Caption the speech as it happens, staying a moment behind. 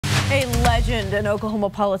legend in Oklahoma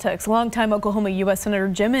politics, longtime Oklahoma U.S. Senator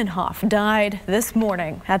Jim Inhofe died this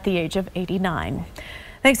morning at the age of 89.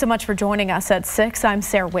 Thanks so much for joining us at 6. I'm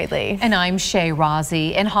Sarah Whaley. And I'm Shay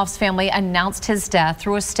Rozzi. Inhofe's family announced his death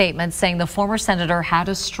through a statement saying the former senator had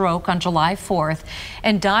a stroke on July 4th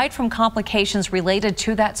and died from complications related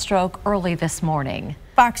to that stroke early this morning.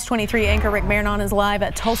 Fox 23 anchor Rick Marinon is live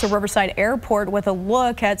at Tulsa Riverside Airport with a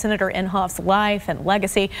look at Senator Inhofe's life and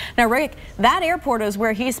legacy. Now, Rick, that airport is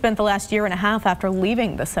where he spent the last year and a half after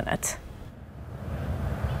leaving the Senate.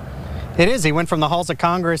 It is. He went from the halls of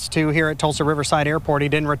Congress to here at Tulsa Riverside Airport. He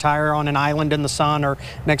didn't retire on an island in the sun or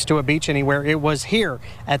next to a beach anywhere. It was here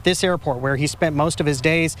at this airport where he spent most of his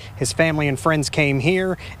days. His family and friends came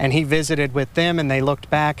here and he visited with them, and they looked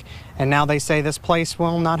back, and now they say this place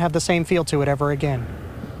will not have the same feel to it ever again.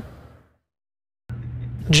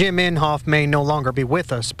 Jim Inhofe may no longer be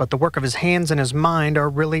with us, but the work of his hands and his mind are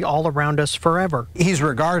really all around us forever. He's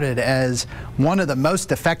regarded as one of the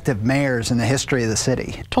most effective mayors in the history of the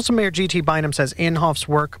city. Tulsa Mayor G.T. Bynum says Inhofe's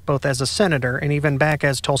work, both as a senator and even back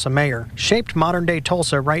as Tulsa mayor, shaped modern-day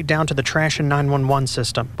Tulsa right down to the trash and 911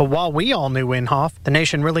 system. But while we all knew Inhofe, the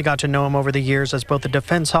nation really got to know him over the years as both a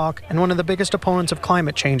defense hawk and one of the biggest opponents of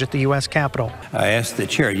climate change at the U.S. Capitol. I asked the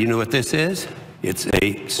chair, you know what this is? It's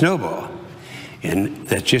a snowball. And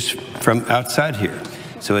that's just from outside here.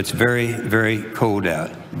 So it's very, very cold out,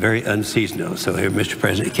 very unseasonal. So here, Mr.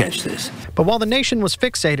 President, catch this. But while the nation was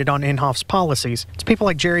fixated on Inhofe's policies, it's people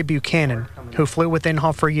like Jerry Buchanan, who flew with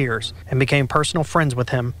Inhofe for years and became personal friends with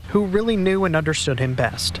him, who really knew and understood him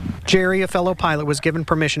best. Jerry, a fellow pilot, was given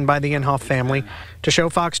permission by the Inhofe family to show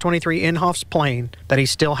Fox 23 Inhofe's plane that he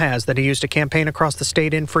still has, that he used to campaign across the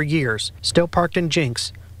state in for years, still parked in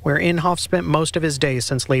Jinx, where Inhofe spent most of his days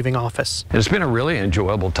since leaving office. It's been a really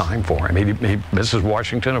enjoyable time for him. He misses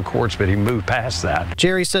Washington, of course, but he moved past that.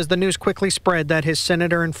 Jerry says the news quickly spread that his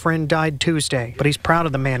senator and friend died Tuesday, but he's proud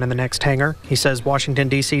of the man in the next hangar. He says Washington,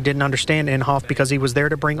 D.C. didn't understand Inhofe because he was there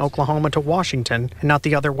to bring Oklahoma to Washington and not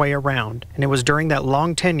the other way around. And it was during that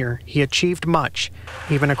long tenure he achieved much,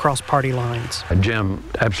 even across party lines. Jim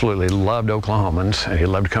absolutely loved Oklahomans, and he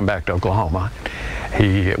loved to come back to Oklahoma.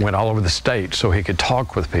 He went all over the state so he could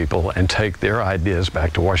talk with people and take their ideas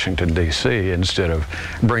back to Washington, D.C. instead of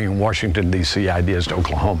bringing Washington, D.C. ideas to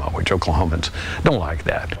Oklahoma, which Oklahomans don't like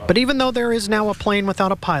that. But even though there is now a plane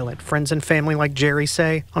without a pilot, friends and family like Jerry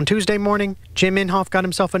say, on Tuesday morning, Jim Inhofe got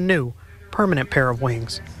himself a new, permanent pair of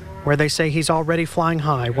wings, where they say he's already flying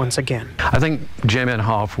high once again. I think Jim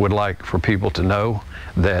Inhofe would like for people to know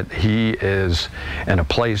that he is in a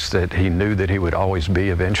place that he knew that he would always be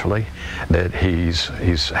eventually, that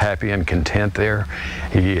he's happy and content there.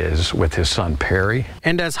 He is with his son Perry.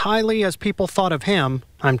 And as highly as people thought of him,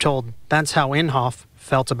 I'm told that's how Inhofe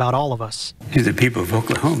felt about all of us. To the people of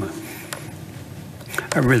Oklahoma,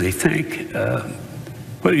 I really thank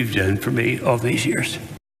what you've done for me all these years.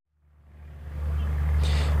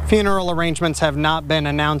 Funeral arrangements have not been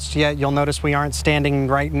announced yet. You'll notice we aren't standing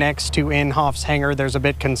right next to Inhofe's hangar. There's a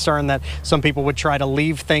bit concern that some people would try to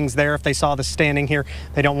leave things there if they saw us standing here.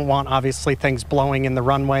 They don't want, obviously, things blowing in the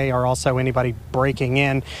runway or also anybody breaking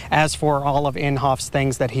in. As for all of Inhofe's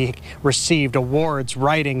things that he received, awards,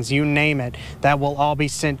 writings, you name it, that will all be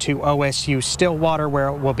sent to OSU Stillwater, where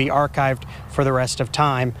it will be archived for the rest of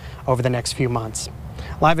time over the next few months.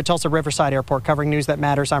 Live at Tulsa Riverside Airport, covering news that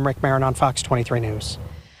matters, I'm Rick Marinon, Fox 23 News.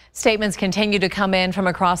 Statements continue to come in from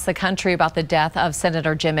across the country about the death of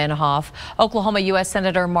Senator Jim Inhofe. Oklahoma U.S.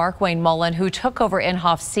 Senator Markwayne Mullin, who took over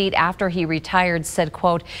Inhofe's seat after he retired, said,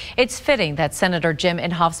 quote, "It's fitting that Senator Jim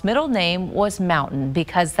Inhofe's middle name was Mountain,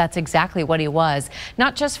 because that's exactly what he was,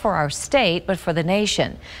 not just for our state, but for the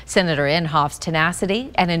nation." Senator Inhofe's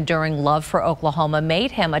tenacity and enduring love for Oklahoma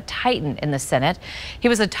made him a titan in the Senate. He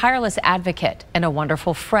was a tireless advocate and a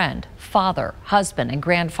wonderful friend, father, husband, and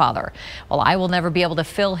grandfather. While I will never be able to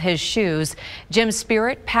fill his shoes, Jim's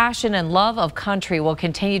spirit, passion, and love of country will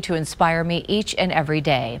continue to inspire me each and every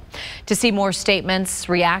day. To see more statements,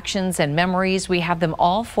 reactions, and memories, we have them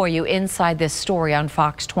all for you inside this story on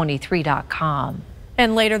fox23.com.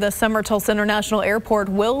 And later this summer, Tulsa International Airport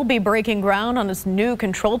will be breaking ground on its new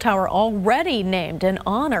control tower, already named in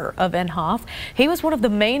honor of Inhofe. He was one of the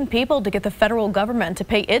main people to get the federal government to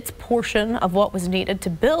pay its portion of what was needed to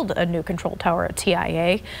build a new control tower at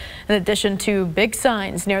TIA. In addition to big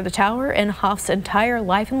signs near the tower, Inhofe's entire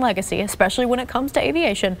life and legacy, especially when it comes to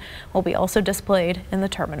aviation, will be also displayed in the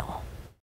terminal.